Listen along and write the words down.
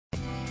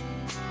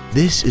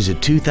This is a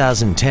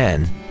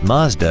 2010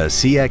 Mazda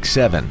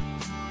CX-7.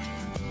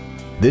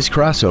 This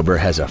crossover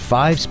has a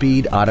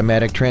 5-speed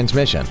automatic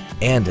transmission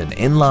and an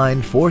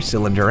inline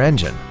 4-cylinder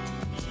engine.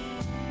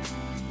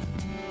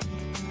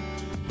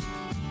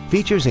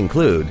 Features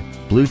include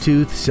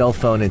Bluetooth cell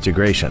phone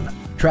integration,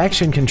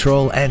 traction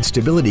control and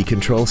stability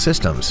control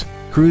systems,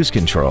 cruise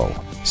control,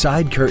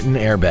 side curtain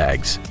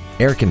airbags,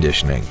 air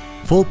conditioning,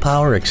 full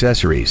power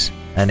accessories,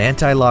 an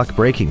anti-lock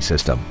braking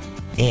system,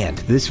 and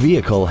this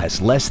vehicle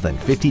has less than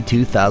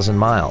 52,000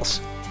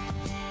 miles.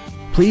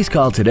 Please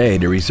call today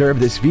to reserve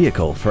this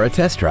vehicle for a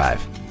test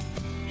drive.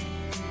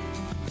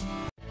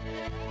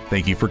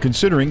 Thank you for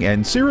considering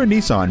Ancira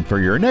Nissan for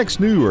your next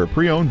new or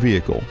pre-owned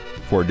vehicle.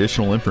 For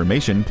additional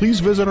information, please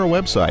visit our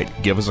website,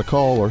 give us a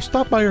call, or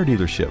stop by our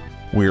dealership.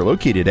 We are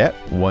located at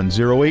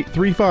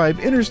 10835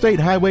 Interstate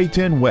Highway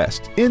 10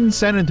 West in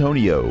San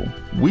Antonio.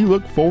 We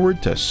look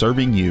forward to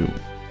serving you.